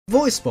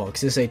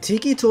VOICEBOX is a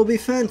Ticci Toby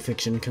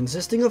fanfiction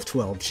consisting of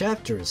 12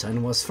 chapters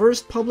and was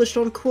first published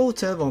on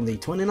Quotev on the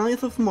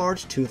 29th of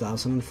March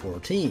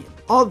 2014.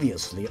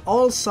 Obviously,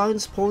 all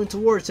signs point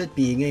towards it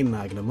being a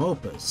magnum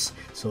opus,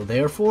 so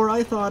therefore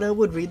I thought I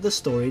would read the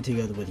story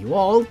together with you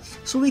all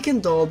so we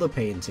can dull the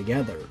pain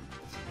together.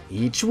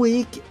 Each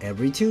week,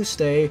 every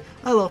Tuesday,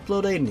 I'll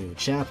upload a new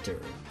chapter.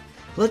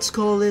 Let's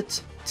call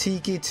it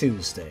Tiki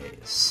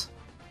Tuesdays.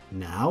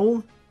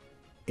 Now,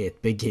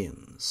 it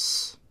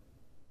begins.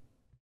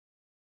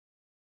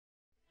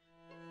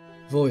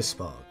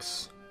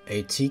 VOICEBOX,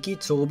 a Ticci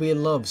Toby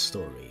love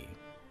story.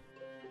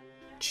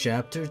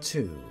 Chapter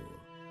 2.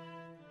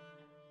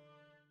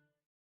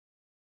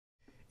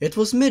 It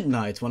was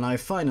midnight when I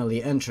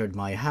finally entered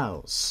my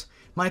house.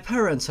 My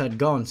parents had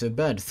gone to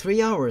bed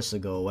 3 hours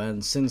ago,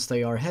 and since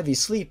they are heavy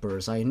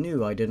sleepers, I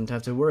knew I didn't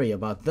have to worry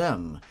about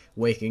them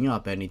waking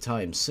up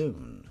anytime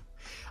soon.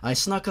 I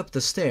snuck up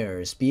the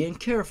stairs, being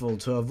careful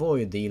to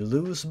avoid the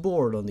loose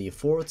board on the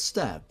 4th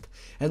step,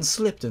 and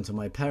slipped into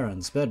my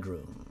parents'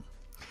 bedroom.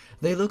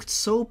 They looked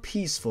so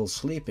peaceful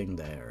sleeping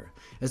there,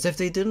 as if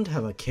they didn't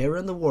have a care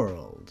in the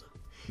world.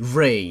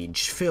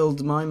 Rage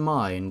filled my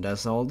mind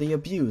as all the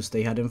abuse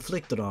they had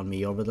inflicted on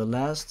me over the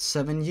last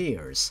 7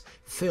 years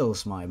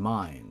fills my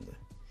mind.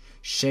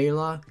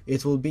 Shayla,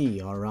 it will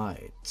be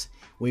alright.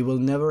 We will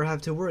never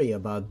have to worry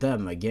about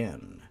them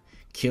again.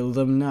 Kill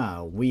them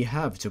now, we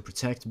have to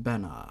protect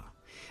Benna.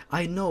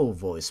 I know,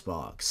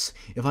 VOICEBOX.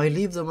 If I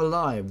leave them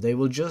alive, they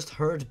will just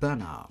hurt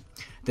Benna.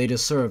 They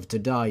deserve to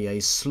die a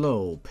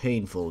slow,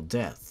 painful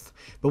death,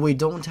 but we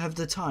don't have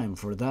the time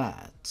for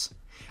that.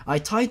 I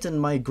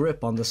tightened my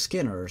grip on the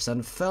Skinners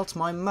and felt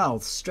my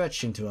mouth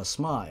stretch into a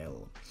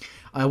smile.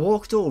 I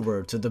walked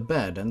over to the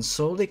bed and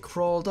slowly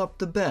crawled up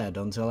the bed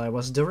until I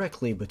was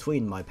directly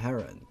between my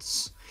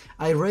parents.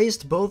 I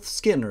raised both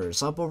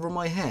Skinners up over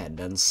my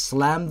head and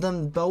slammed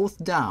them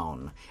both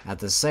down at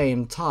the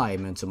same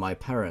time into my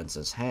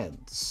parents'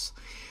 heads.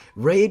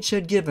 Rage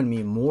had given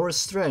me more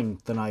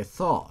strength than I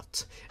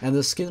thought, and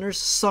the Skinners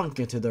sunk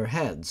into their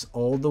heads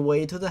all the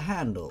way to the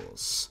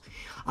handles.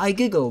 I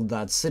giggled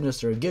that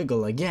sinister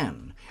giggle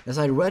again as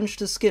I wrenched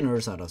the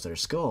Skinners out of their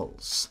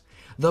skulls.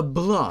 The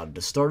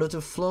blood started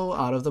to flow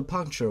out of the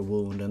puncture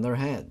wound in their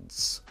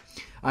heads.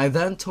 I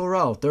then tore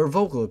out their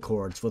vocal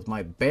cords with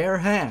my bare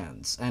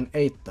hands and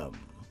ate them.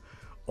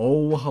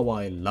 Oh, how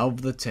I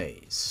love the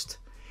taste.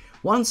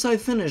 Once I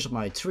finished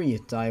my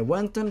treat, I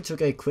went and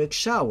took a quick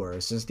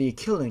shower since the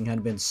killing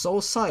had been so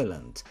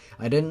silent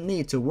I didn't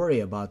need to worry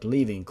about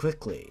leaving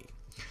quickly.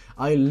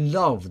 I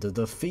loved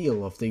the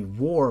feel of the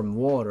warm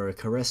water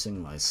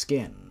caressing my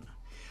skin.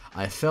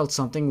 I felt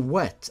something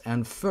wet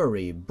and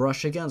furry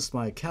brush against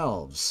my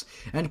calves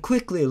and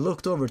quickly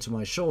looked over to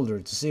my shoulder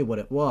to see what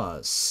it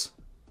was.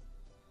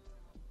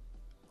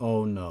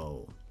 Oh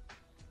no.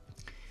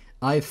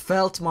 I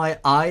felt my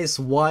eyes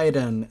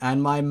widen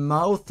and my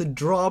mouth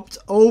dropped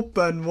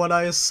open when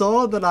I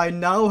saw that I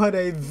now had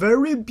a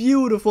very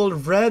beautiful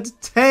red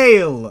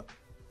tail.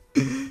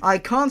 I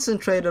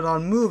concentrated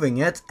on moving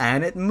it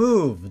and it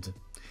moved.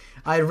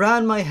 I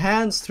ran my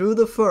hands through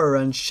the fur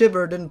and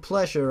shivered in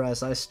pleasure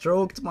as I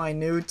stroked my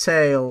new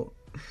tail.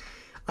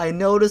 I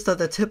noticed that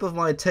the tip of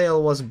my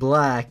tail was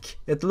black.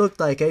 It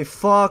looked like a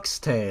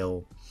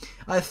foxtail.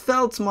 I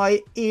felt my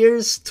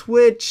ears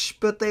twitch,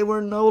 but they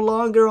were no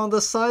longer on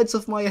the sides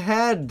of my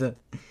head.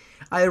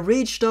 I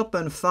reached up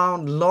and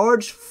found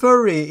large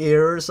furry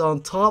ears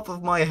on top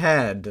of my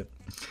head.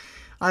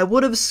 I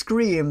would have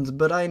screamed,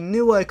 but I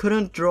knew I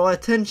couldn't draw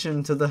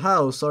attention to the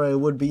house or I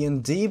would be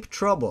in deep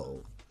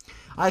trouble.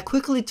 I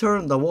quickly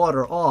turned the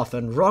water off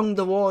and wrung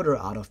the water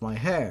out of my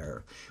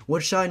hair,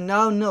 which I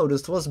now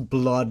noticed was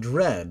blood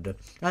red,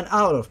 and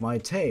out of my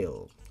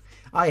tail.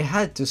 I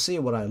had to see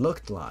what I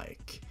looked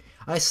like.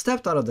 I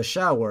stepped out of the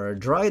shower,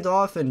 dried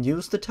off and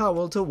used the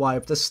towel to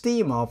wipe the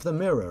steam off the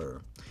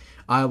mirror.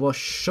 I was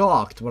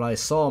shocked when I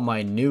saw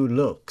my new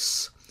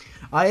looks.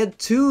 I had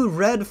 2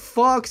 red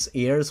fox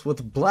ears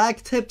with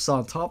black tips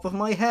on top of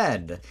my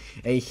head,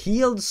 a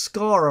healed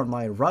scar on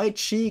my right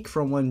cheek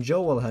from when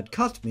Joel had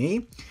cut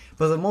me,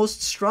 but the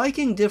most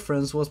striking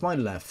difference was my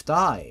left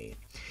eye.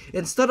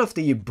 Instead of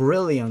the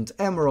brilliant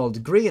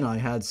emerald green I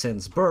had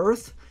since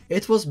birth,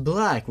 it was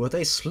black with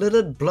a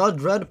slitted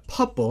blood-red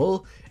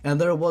pupil,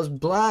 and there was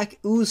black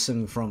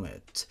oozing from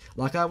it,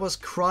 like I was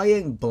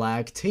crying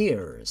black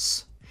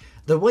tears.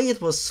 The way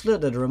it was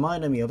slitted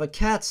reminded me of a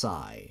cat's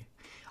eye.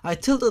 I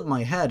tilted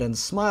my head and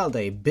smiled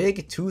a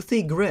big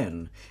toothy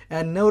grin,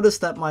 and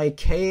noticed that my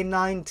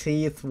canine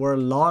teeth were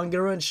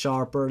longer and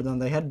sharper than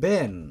they had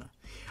been.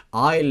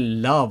 I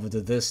loved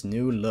this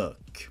new look.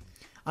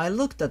 I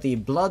looked at the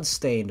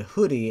blood-stained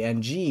hoodie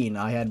and jean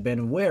I had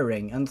been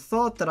wearing and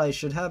thought that I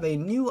should have a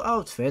new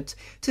outfit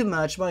to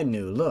match my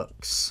new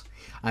looks.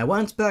 I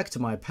went back to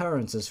my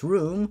parents'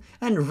 room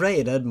and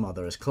raided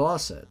Mother's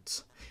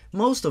closet.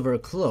 Most of her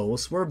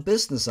clothes were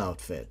business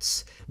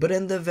outfits, but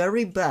in the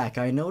very back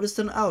I noticed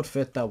an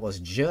outfit that was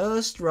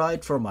just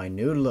right for my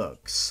new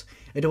looks.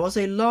 It was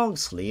a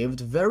long-sleeved,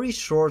 very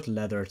short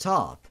leather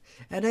top,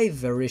 and a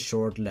very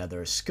short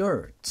leather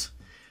skirt.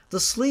 The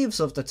sleeves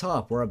of the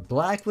top were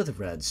black with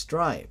red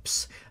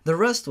stripes. The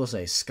rest was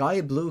a sky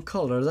blue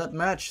color that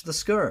matched the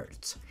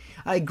skirt.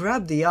 I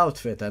grabbed the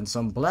outfit and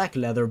some black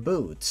leather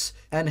boots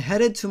and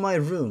headed to my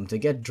room to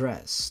get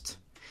dressed.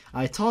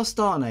 I tossed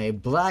on a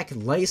black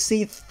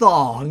lacy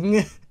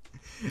thong,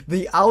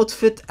 the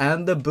outfit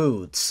and the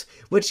boots,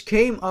 which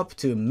came up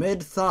to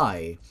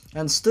mid-thigh,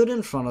 and stood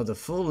in front of the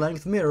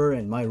full-length mirror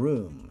in my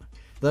room.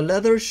 The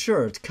leather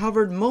shirt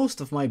covered most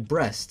of my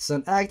breasts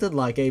and acted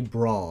like a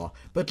bra,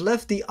 but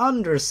left the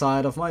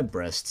underside of my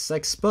breasts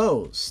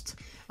exposed.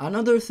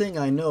 Another thing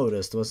I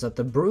noticed was that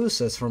the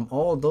bruises from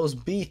all those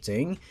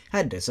beating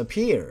had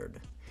disappeared.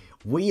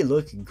 We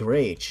look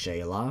great,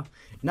 Shayla.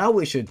 Now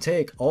we should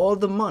take all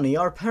the money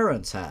our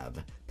parents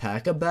have,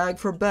 pack a bag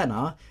for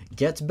Benna,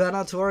 get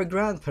Benna to our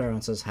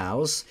grandparents'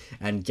 house,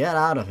 and get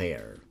out of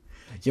here.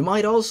 You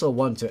might also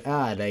want to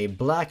add a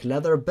black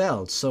leather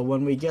belt so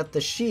when we get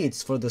the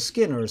sheets for the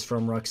Skinners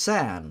from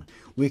Roxanne,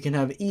 we can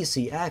have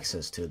easy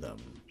access to them.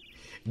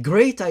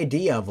 Great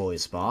idea,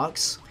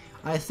 VOICEBOX.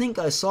 I think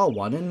I saw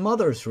one in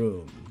Mother's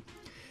room.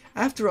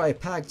 After I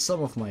packed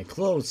some of my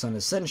clothes and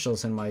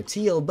essentials in my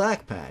teal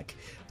backpack,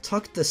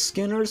 tucked the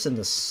Skinners in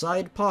the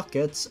side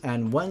pockets,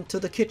 and went to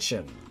the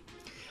kitchen.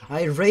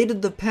 I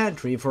raided the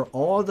pantry for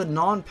all the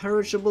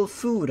non-perishable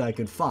food I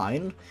could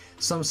find,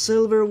 some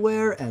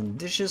silverware and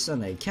dishes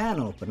and a can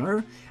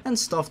opener, and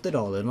stuffed it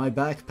all in my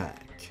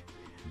backpack.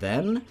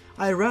 Then,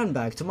 I ran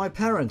back to my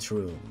parents'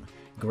 room,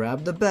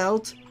 grabbed the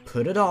belt,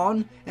 put it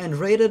on, and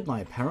raided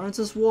my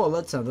parents'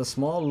 wallets and the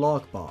small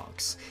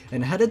lockbox,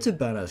 and headed to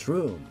Benna's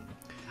room.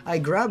 I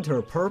grabbed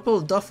her purple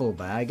duffel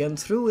bag and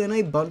threw in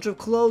a bunch of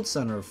clothes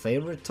and her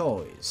favorite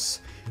toys.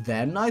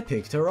 Then I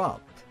picked her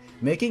up,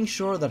 making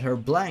sure that her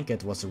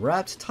blanket was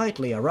wrapped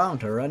tightly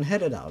around her, and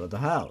headed out of the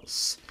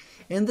house.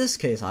 In this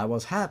case, I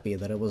was happy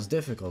that it was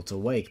difficult to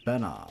wake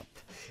Benna up.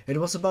 It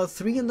was about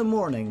 3 in the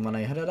morning when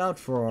I headed out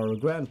for our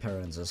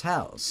grandparents'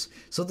 house,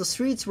 so the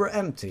streets were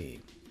empty.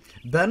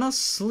 Benna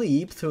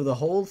slept through the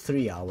whole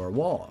 3-hour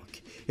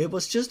walk. It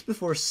was just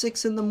before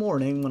 6 in the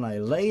morning when I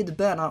laid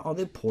Benna on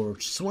the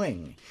porch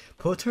swing,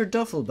 put her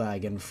duffel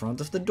bag in front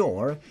of the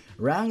door,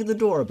 rang the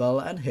doorbell,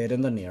 and hid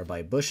in the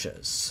nearby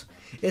bushes.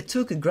 It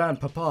took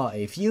Grandpapa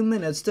a few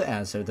minutes to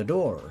answer the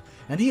door,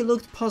 and he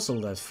looked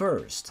puzzled at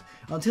first,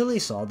 until he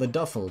saw the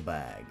duffel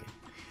bag.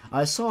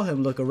 I saw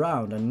him look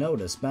around and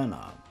notice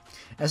Benna.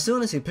 As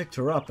soon as he picked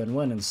her up and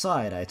went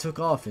inside, I took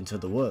off into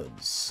the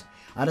woods.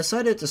 I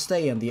decided to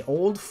stay in the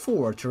old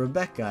fort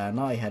Rebecca and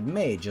I had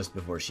made just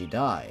before she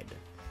died.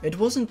 It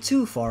wasn't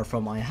too far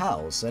from my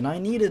house, and I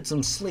needed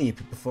some sleep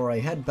before I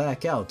head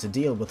back out to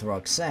deal with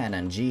Roxanne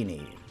and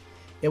Jeannie.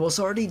 It was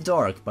already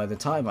dark by the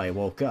time I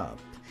woke up.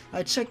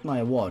 I checked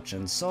my watch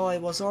and saw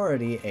it was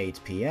already 8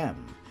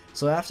 p.m.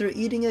 So after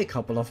eating a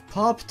couple of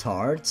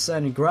Pop-Tarts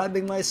and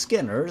grabbing my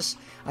Skinners,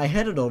 I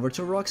headed over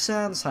to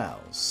Roxanne's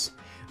house.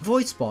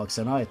 VOICEBOX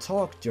and I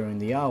talked during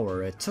the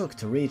hour it took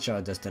to reach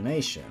our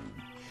destination.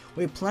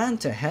 We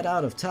planned to head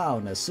out of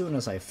town as soon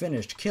as I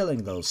finished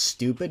killing those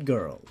stupid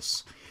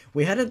girls.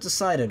 We hadn't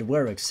decided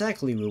where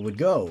exactly we would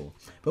go,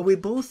 but we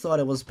both thought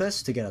it was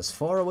best to get as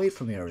far away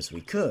from here as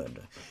we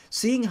could,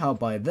 seeing how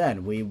by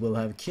then we will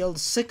have killed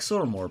 6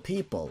 or more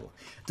people,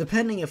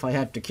 depending if I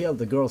had to kill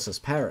the girls'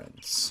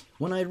 parents.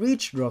 When I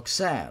reached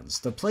Roxanne's,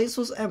 the place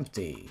was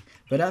empty,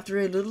 but after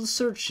a little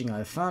searching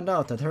I found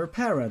out that her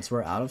parents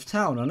were out of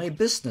town on a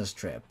business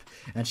trip,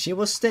 and she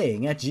was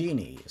staying at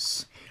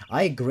Jeannie's.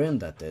 I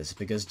grinned at this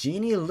because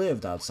Jeannie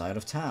lived outside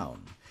of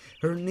town.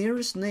 Her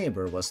nearest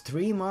neighbor was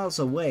 3 miles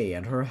away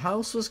and her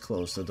house was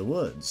close to the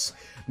woods,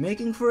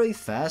 making for a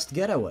fast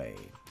getaway.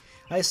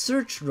 I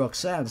searched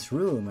Roxanne's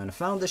room and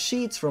found the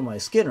sheets from my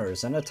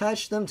Skinners and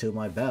attached them to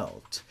my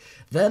belt.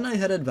 Then I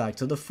headed back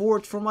to the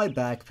fort for my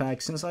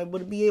backpack since I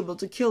would be able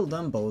to kill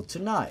them both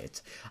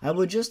tonight. I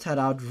would just head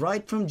out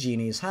right from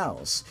Jeannie's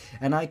house,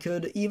 and I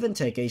could even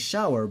take a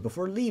shower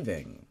before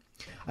leaving.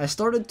 I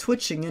started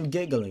twitching and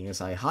giggling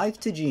as I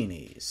hiked to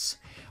Jeannie's.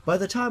 By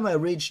the time I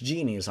reached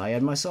Jeannie's, I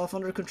had myself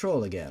under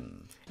control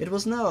again. It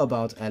was now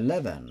about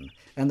 11,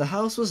 and the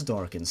house was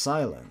dark and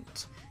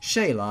silent.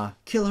 Shayla,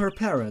 kill her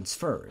parents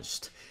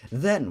first.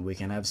 Then we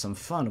can have some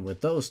fun with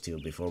those two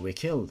before we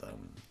kill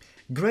them.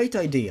 Great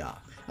idea.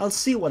 I'll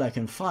see what I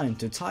can find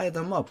to tie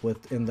them up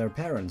with in their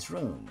parents'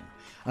 room.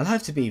 I'll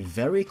have to be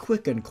very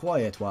quick and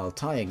quiet while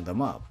tying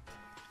them up.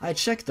 I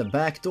checked the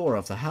back door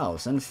of the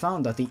house and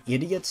found that the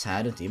idiots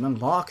hadn't even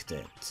locked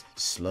it.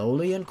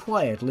 Slowly and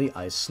quietly,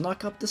 I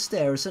snuck up the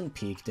stairs and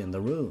peeked in the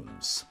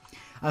rooms.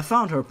 I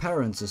found her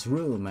parents'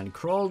 room and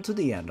crawled to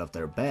the end of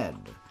their bed.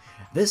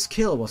 This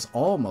kill was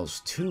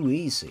almost too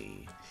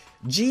easy.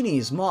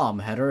 Jeannie's mom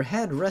had her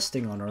head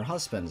resting on her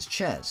husband's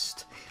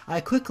chest. I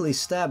quickly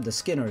stabbed the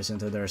Skinners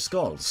into their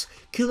skulls,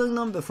 killing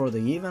them before they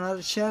even had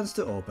a chance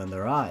to open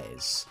their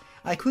eyes.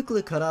 I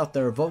quickly cut out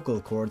their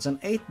vocal cords and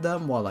ate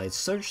them while I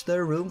searched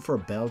their room for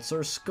belts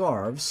or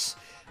scarves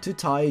to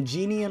tie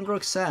Jeannie and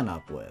Roxanne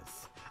up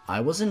with. I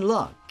was in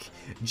luck.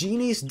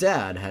 Jeannie's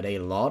dad had a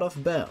lot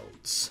of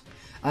belts.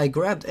 I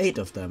grabbed 8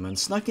 of them and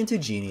snuck into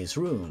Jeannie's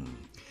room.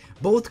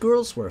 Both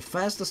girls were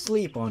fast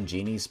asleep on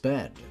Jeannie's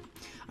bed.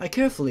 I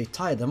carefully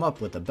tied them up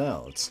with the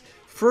belts,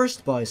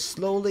 first by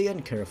slowly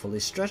and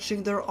carefully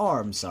stretching their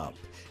arms up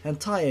and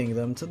tying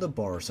them to the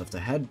bars of the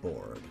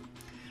headboard.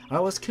 I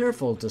was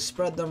careful to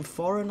spread them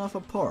far enough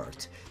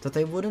apart that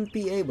they wouldn't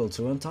be able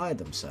to untie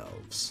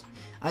themselves.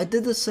 I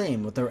did the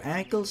same with their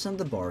ankles and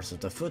the bars of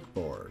the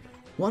footboard.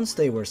 Once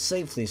they were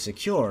safely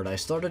secured, I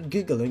started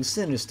giggling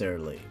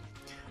sinisterly.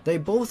 They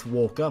both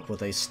woke up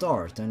with a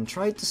start and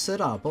tried to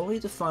sit up only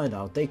to find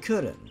out they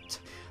couldn't.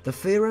 The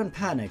fear and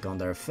panic on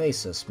their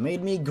faces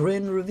made me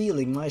grin,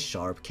 revealing my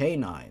sharp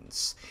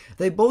canines.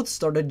 They both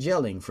started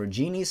yelling for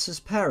Jeannie's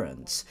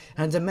parents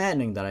and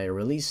demanding that I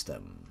release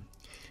them.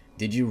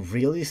 "Did you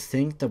really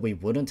think that we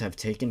wouldn't have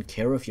taken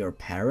care of your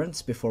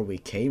parents before we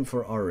came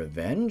for our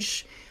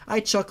revenge?" I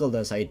chuckled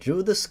as I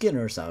drew the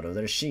Skinners out of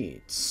their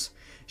sheets.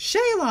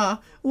 "Shayla,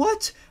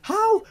 what?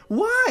 How?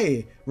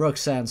 Why?"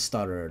 Roxanne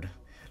stuttered.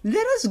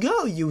 "Let us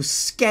go, you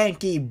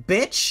skanky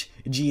bitch!"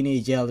 Jeannie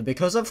yelled,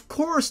 because of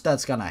course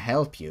that's gonna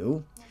help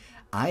you.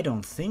 "I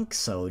don't think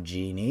so,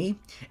 Jeannie.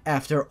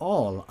 After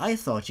all, I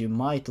thought you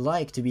might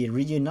like to be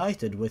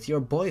reunited with your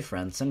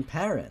boyfriends and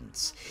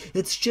parents.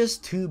 It's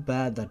just too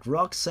bad that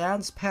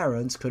Roxanne's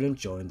parents couldn't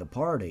join the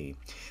party,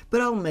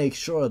 but I'll make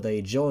sure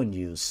they join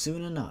you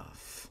soon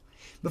enough."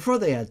 Before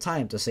they had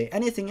time to say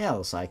anything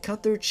else, I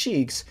cut their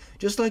cheeks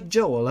just like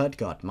Joel had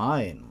got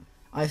mine.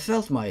 I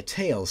felt my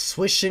tail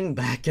swishing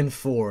back and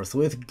forth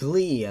with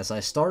glee as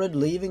I started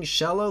leaving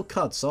shallow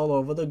cuts all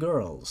over the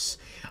girls.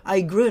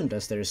 I grinned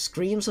as their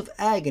screams of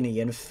agony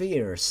and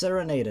fear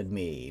serenaded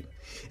me.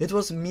 It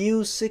was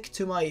music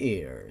to my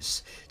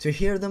ears, to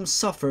hear them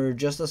suffer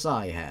just as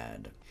I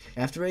had.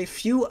 After a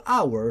few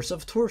hours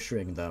of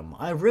torturing them,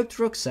 I ripped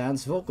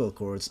Roxanne's vocal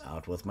cords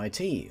out with my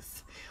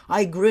teeth.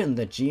 I grinned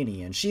at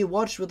Jeannie and she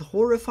watched with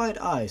horrified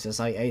eyes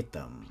as I ate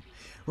them.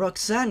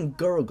 Roxanne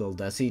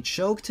gurgled as he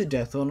choked to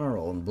death on her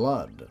own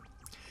blood.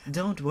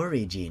 "Don't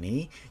worry,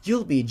 Jeannie,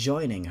 you'll be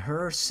joining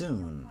her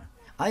soon,"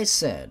 I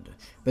said,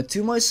 but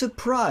to my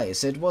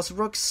surprise it was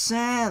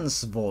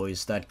Roxanne's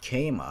voice that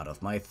came out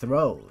of my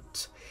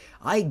throat.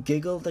 I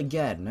giggled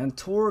again and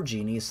tore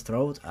Jeannie's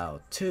throat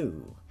out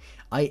too.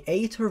 I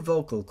ate her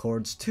vocal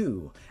cords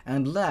too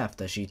and laughed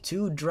as she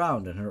too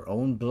drowned in her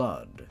own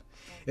blood.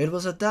 It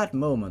was at that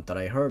moment that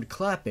I heard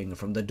clapping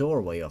from the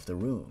doorway of the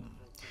room.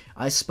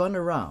 I spun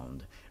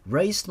around,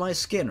 raised my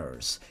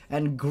Skinners,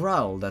 and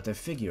growled at the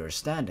figure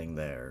standing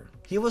there.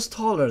 He was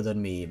taller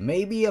than me,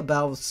 maybe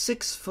about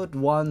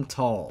 6'1"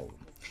 tall.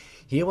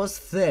 He was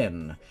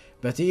thin,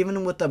 but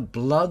even with the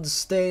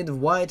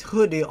blood-stained white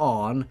hoodie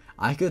on,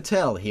 I could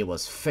tell he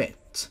was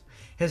fit.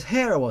 His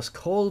hair was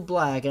coal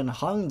black and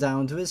hung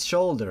down to his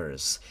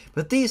shoulders,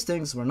 but these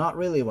things were not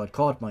really what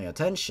caught my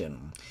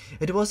attention.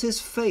 It was his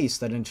face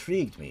that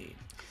intrigued me.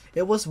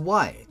 It was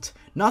white,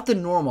 not the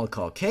normal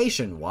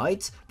Caucasian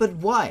white, but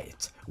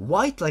white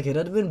like it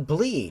had been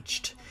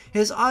bleached.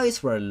 His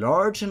eyes were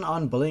large and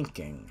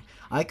unblinking.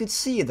 I could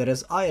see that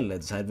his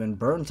eyelids had been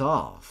burnt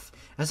off.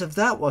 As if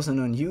that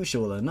wasn't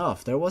unusual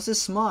enough, there was his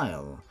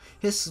smile.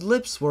 His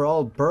lips were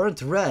all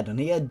burnt red and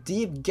he had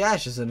deep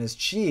gashes in his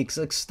cheeks,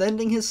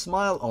 extending his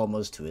smile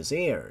almost to his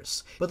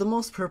ears. But the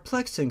most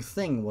perplexing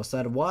thing was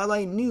that while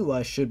I knew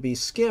I should be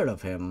scared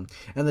of him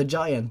and the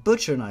giant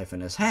butcher knife in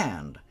his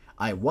hand,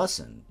 I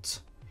wasn't.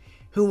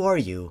 "Who are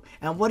you,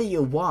 and what do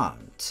you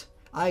want?"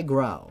 I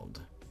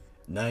growled.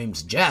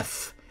 "Name's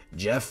Jeff.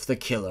 Jeff the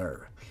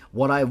Killer.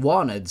 What I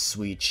wanted,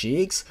 sweet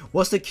cheeks,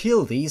 was to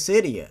kill these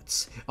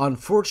idiots.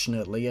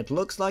 Unfortunately, it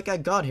looks like I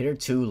got here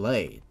too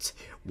late.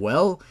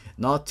 Well,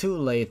 not too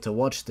late to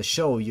watch the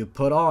show you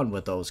put on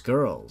with those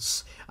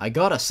girls. I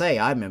gotta say,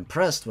 I'm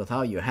impressed with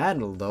how you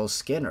handled those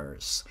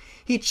Skinners."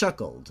 He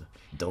chuckled.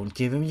 "Don't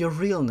give him your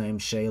real name,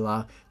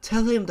 Shayla.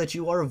 Tell him that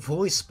you are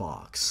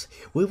VOICEBOX.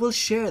 We will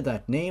share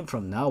that name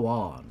from now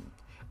on."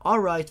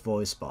 "Alright,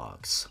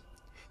 VOICEBOX."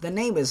 "The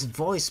name is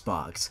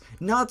VOICEBOX,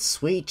 not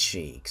Sweet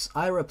Cheeks,"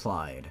 I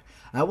replied.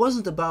 I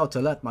wasn't about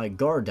to let my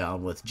guard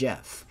down with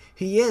Jeff.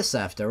 He is,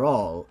 after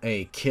all,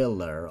 a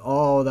killer.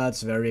 Oh,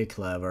 that's very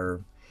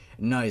clever.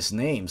 "Nice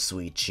name,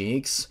 Sweet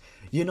Cheeks.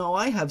 You know,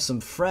 I have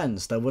some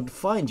friends that would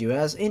find you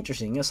as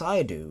interesting as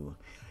I do.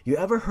 You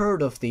ever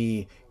heard of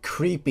the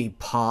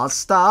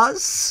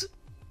creepypastas?"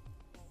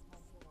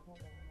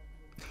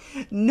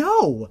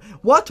 "No!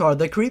 What are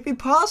the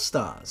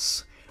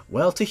creepypastas?"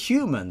 "Well, to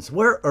humans,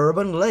 we're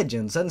urban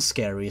legends and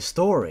scary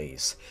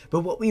stories. But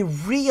what we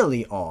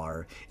really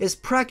are is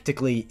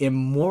practically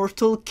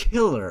immortal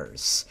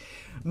killers.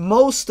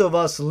 Most of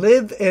us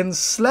live in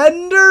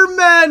Slender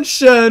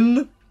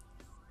Mansion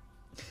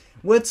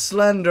with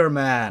Slender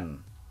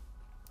Man."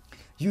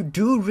 "You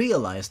do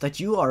realize that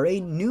you are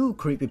a new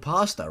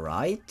creepypasta,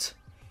 right?"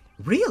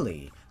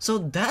 "Really? So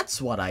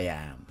that's what I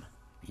am?"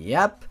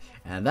 "Yep,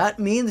 and that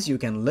means you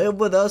can live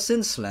with us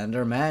in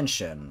Slender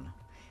Mansion."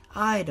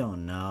 "I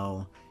don't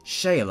know."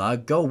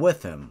 "Shayla, go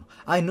with him.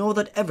 I know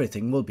that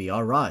everything will be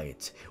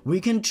alright.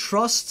 We can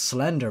trust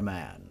Slender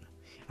Man."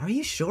 "Are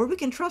you sure we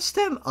can trust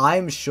him?"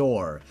 "I'm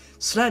sure.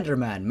 Slender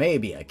Man may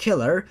be a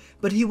killer,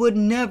 but he would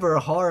never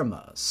harm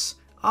us."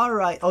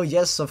 Alright, oh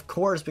yes, of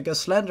course,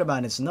 because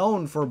Slenderman is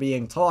known for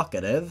being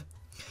talkative.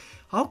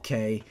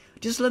 Okay,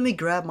 just let me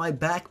grab my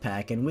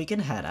backpack and we can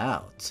head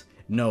out.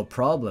 No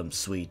problem,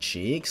 sweet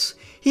cheeks.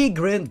 He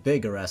grinned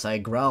bigger as I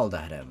growled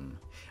at him.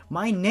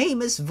 My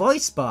name is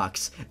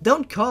VOICEBOX,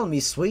 don't call me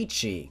sweet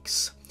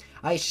cheeks.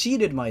 I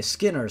sheatheded my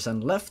skinners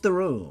and left the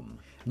room.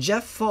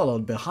 Jeff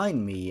followed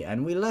behind me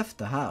and we left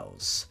the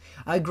house.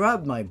 I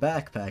grabbed my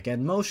backpack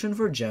and motioned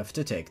for Jeff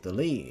to take the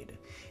lead.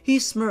 He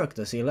smirked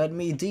as he led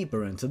me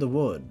deeper into the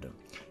wood.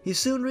 He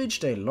soon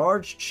reached a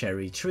large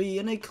cherry tree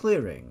in a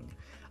clearing.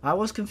 I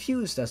was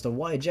confused as to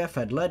why Jeff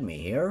had led me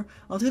here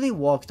until he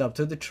walked up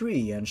to the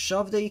tree and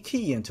shoved a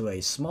key into a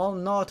small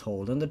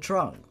knothole in the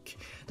trunk.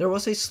 There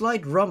was a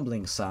slight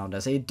rumbling sound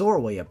as a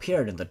doorway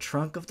appeared in the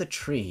trunk of the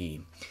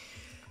tree.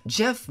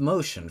 Jeff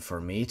motioned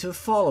for me to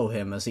follow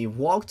him as he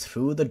walked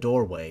through the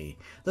doorway.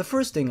 The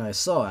first thing I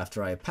saw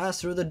after I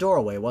passed through the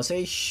doorway was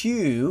a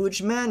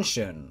huge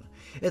mansion.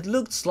 It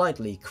looked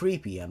slightly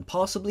creepy and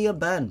possibly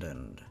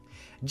abandoned.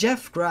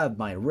 Jeff grabbed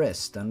my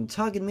wrist and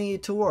tugged me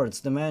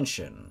towards the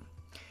mansion.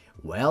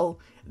 Well,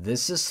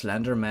 this is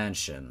Slender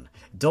Mansion.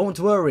 Don't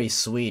worry,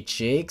 sweet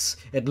cheeks.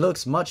 It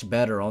looks much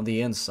better on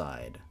the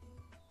inside.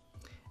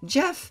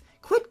 Jeff,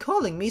 quit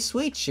calling me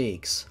sweet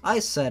cheeks, I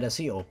said as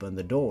he opened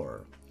the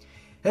door.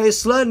 Hey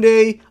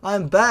Slendy,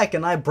 I'm back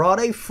and I brought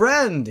a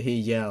friend, he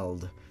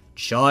yelled.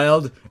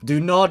 Child, do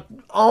not...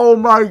 Oh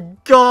my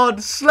god,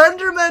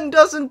 Slenderman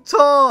doesn't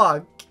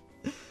talk!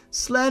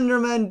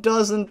 Slenderman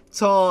doesn't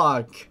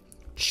talk.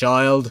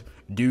 Child,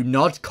 do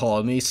not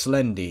call me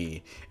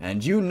Slendy,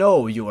 and you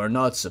know you are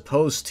not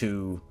supposed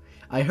to.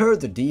 I heard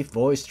the deep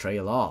voice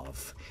trail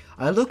off.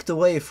 I looked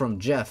away from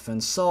Jeff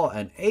and saw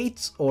an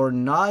 8 or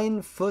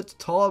 9 foot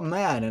tall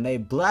man in a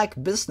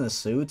black business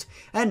suit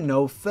and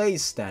no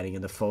face standing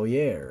in the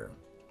foyer.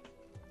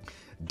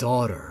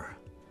 Daughter,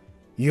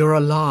 you're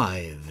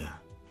alive.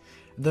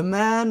 The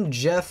man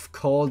Jeff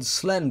called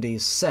Slendy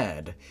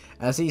said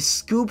as he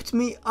scooped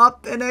me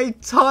up in a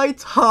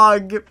tight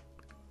hug.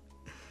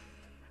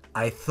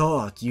 I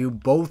thought you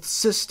both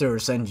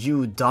sisters and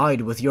you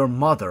died with your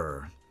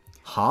mother.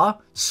 Huh?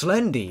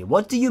 Slendy,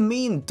 what do you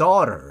mean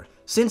daughter?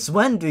 Since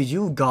when do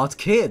you got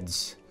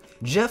kids?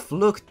 Jeff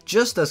looked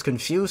just as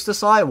confused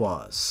as I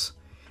was.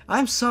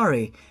 I'm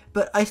sorry,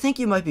 but I think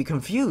you might be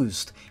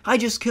confused. I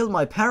just killed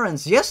my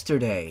parents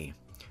yesterday.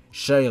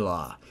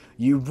 Shayla,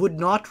 you would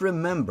not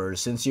remember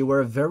since you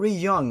were very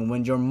young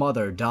when your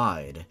mother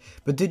died.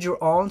 But did your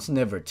aunt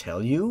never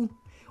tell you?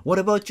 What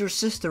about your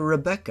sister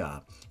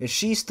Rebecca? Is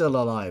she still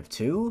alive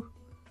too?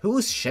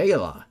 Who's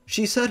Shayla?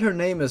 She said her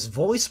name is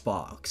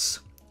VOICEBOX.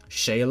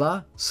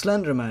 Shayla,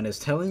 Slenderman is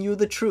telling you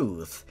the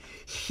truth.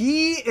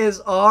 He is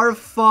our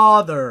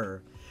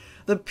father.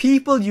 The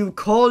people you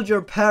called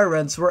your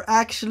parents were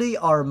actually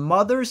our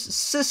mother's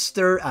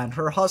sister and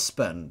her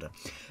husband.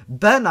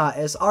 Benna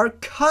is our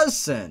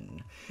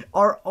cousin.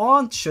 Our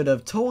aunt should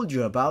have told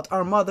you about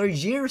our mother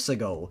years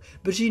ago,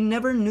 but she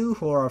never knew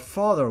who our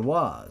father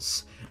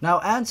was. Now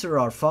answer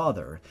our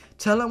father.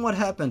 Tell him what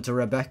happened to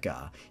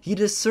Rebecca. He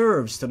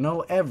deserves to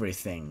know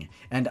everything,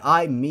 and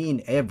I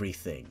mean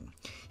everything.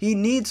 He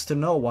needs to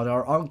know what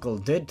our uncle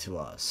did to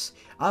us.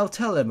 I'll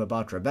tell him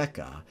about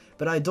Rebecca,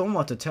 but I don't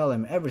want to tell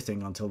him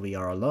everything until we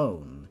are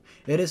alone.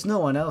 It is no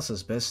one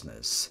else's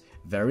business.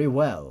 Very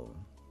well.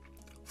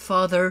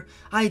 Father,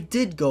 I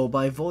did go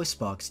by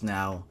VOICEBOX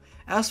now.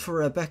 As for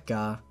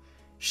Rebecca,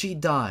 she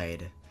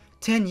died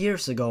 10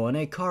 years ago in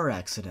a car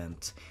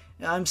accident.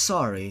 I'm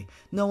sorry,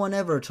 no one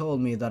ever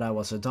told me that I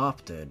was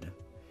adopted.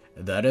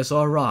 That is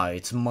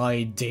alright,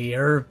 my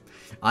dear.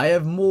 I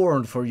have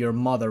mourned for your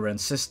mother and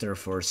sister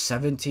for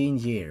 17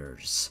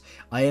 years.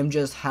 I am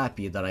just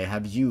happy that I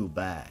have you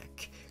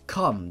back.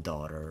 Come,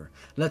 daughter,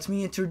 let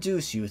me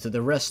introduce you to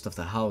the rest of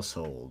the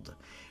household.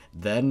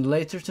 Then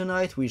later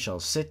tonight we shall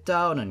sit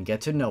down and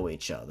get to know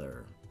each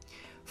other.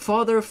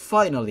 Father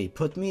finally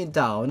put me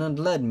down and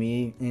led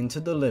me into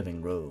the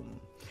living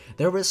room.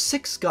 There were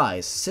 6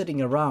 guys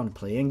sitting around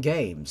playing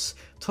games,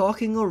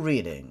 talking or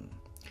reading.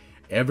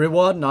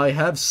 Everyone, I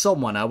have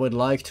someone I would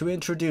like to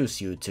introduce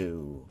you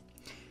to.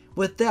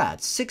 With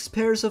that, 6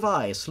 pairs of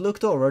eyes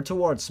looked over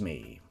towards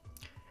me.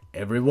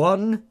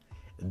 Everyone,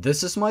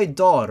 this is my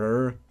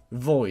daughter,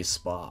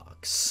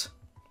 VOICEBOX.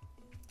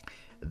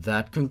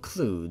 That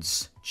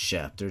concludes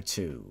Chapter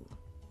 2.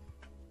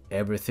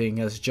 Everything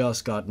has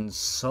just gotten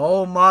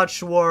so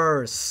much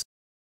worse.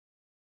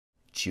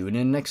 Tune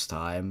in next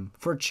time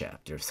for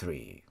Chapter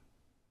 3.